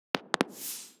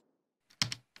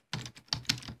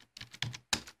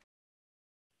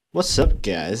What's up,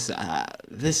 guys?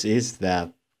 This is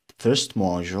the first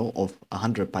module of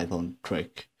 100 Python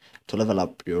trick to level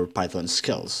up your Python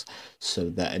skills. So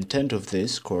the intent of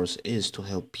this course is to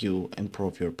help you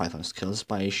improve your Python skills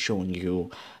by showing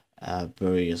you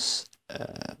various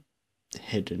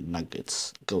hidden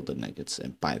nuggets, golden nuggets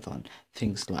in Python.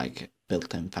 Things like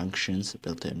built-in functions,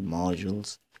 built-in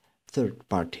modules,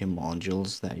 third-party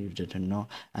modules that you didn't know,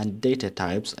 and data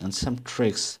types, and some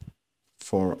tricks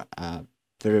for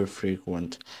very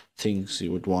frequent things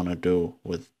you would want to do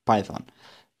with Python,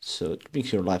 so it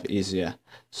makes your life easier.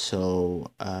 So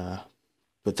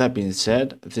with that being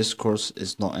said, this course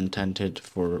is not intended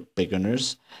for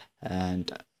beginners,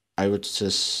 and I would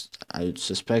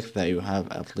suspect that you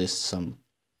have at least some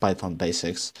Python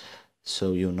basics,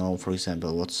 so you know, for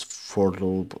example, what's for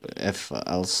loop, if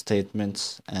else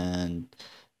statements, and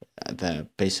the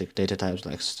basic data types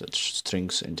like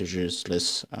strings, integers,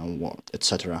 lists, and what,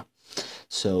 etc.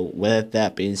 So with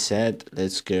that being said,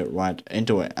 let's get right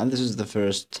into it. And this is the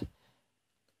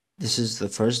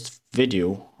first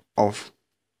video of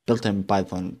built-in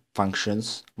Python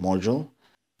functions module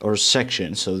or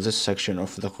section. So this section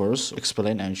of the course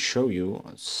explain and show you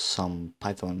some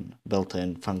Python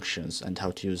built-in functions and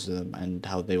how to use them and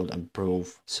how they will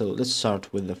improve. So let's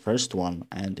start with the first one,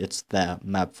 and it's the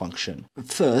map function.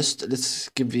 First, let's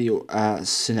give you a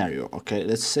scenario. Okay,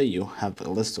 let's say you have a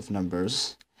list of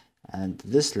numbers, and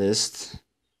this list,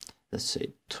 let's say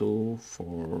 2,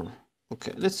 4.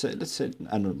 Okay, let's say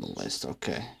a normal list.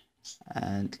 Okay,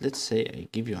 and let's say I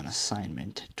give you an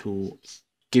assignment to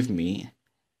give me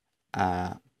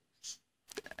a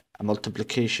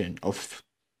multiplication of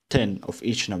 10 of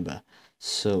each number.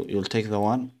 So you'll take the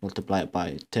one, multiply it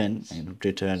by 10, and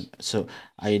return. So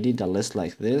I need a list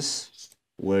like this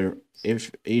where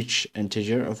if each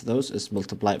integer of those is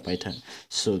multiplied by 10.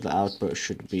 So the output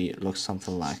should be look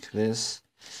something like this: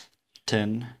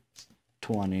 10,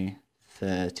 20,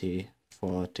 30,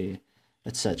 40,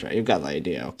 etc. You got the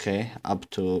idea, okay? Up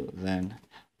to then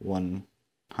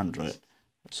 100.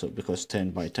 So because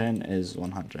 10 by 10 is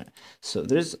 100. So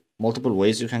there's multiple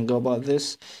ways you can go about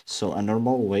this. So a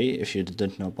normal way, if you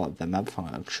didn't know about the map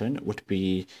function, would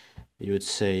be you would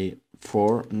say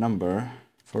for number.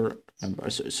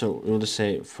 So we'll just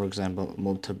say, for example,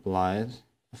 multiplied.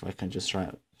 If I can just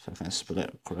write, if I can spell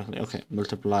it correctly. Okay,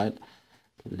 multiplied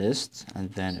list,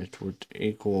 and then it would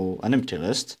equal an empty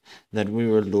list. Then we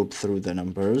will loop through the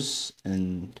numbers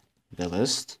in the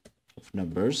list of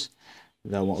numbers.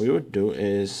 Then what we would do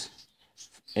is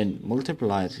in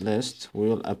multiplied list we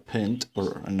will append,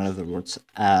 or in other words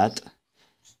add,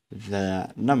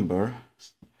 the number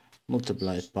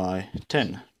multiplied by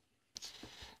 10.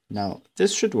 Now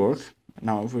this should work.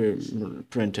 Now if we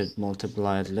printed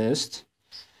multiplied list,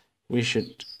 we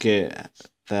should get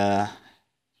the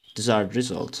desired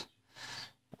result.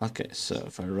 Okay, so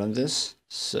if I run this,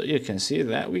 so you can see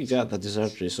that we got the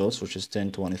desired results, which is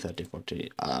 10, 20, 30,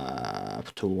 40,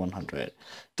 up to 100.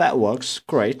 That works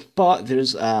great, but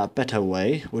there's a better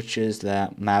way, which is the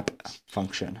map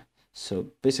function. So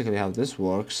basically how this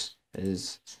works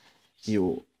is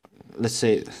let's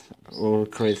say we'll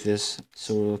create this,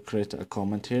 so we'll create a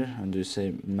comment here and we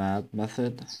say map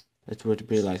method. It would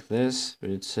be like this. We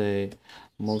would say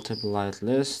multiplied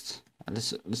list,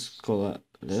 let's call it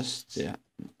list, yeah,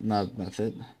 map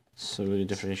method, so we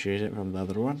differentiate it from the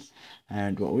other one.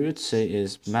 And what we would say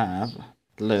is map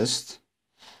list.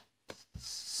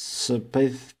 So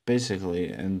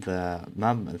basically in the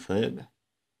map method,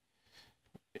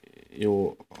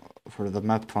 for the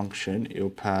map function you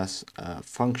pass a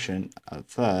function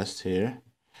first here,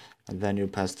 and then you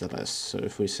pass the list. So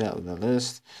if we set the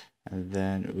list and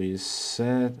then we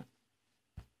set,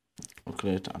 we'll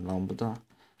create a lambda.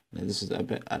 Now this is a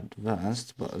bit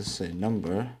advanced, but let's say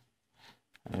number.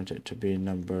 I want it to be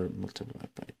number multiplied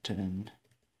by 10.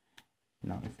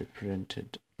 Now if we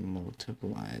printed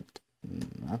multiplied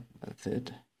map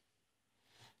method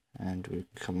and we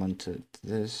commented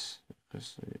this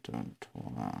because we don't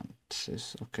want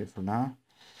this, okay, for now,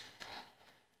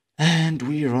 and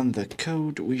we run the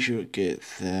code, we should get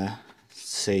the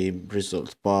same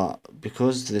result. But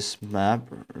because this map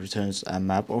returns a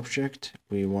map object,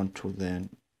 we want to then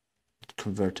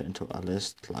convert it into a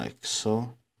list like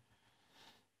so.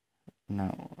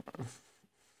 Now if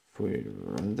we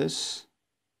run this,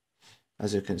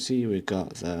 as you can see, we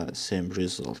got the same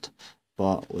result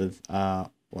but with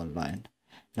one line.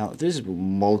 Now there's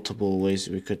multiple ways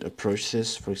we could approach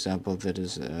this. For example, there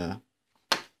is a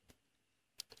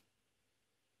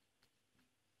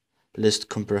list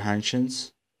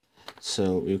comprehensions.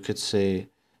 So you could say,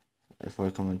 if I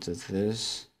commented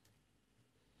this,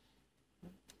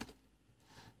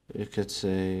 we could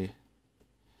say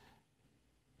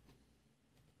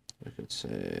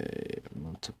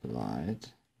multiplied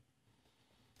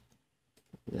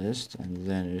list, and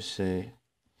then we say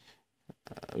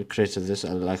we created this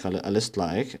like a list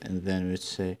like, and then we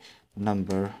say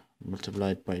number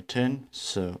multiplied by 10,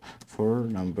 so for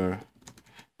number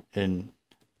in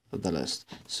the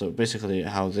list. So basically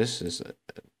how this is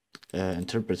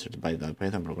interpreted by the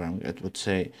Python program, it would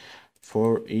say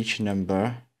for each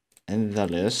number in the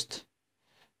list,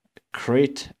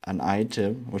 create an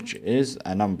item which is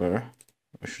a number,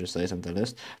 which is the item in the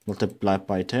list, multiply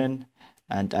by 10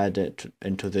 and add it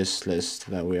into this list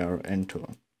that we are into.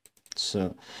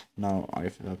 So now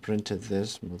I've printed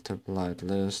this multiplied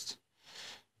list.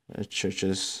 It should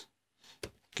just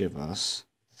give us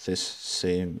this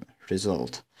same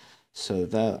result. So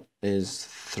that is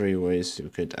 3 ways you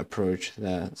could approach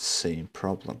the same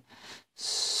problem.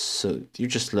 So you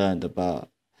just learned about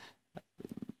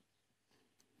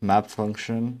map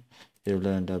function, you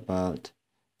learned about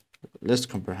list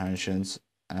comprehensions,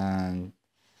 and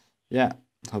yeah,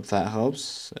 hope that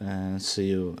helps, and see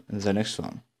you in the next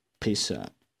one. Peace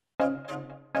out.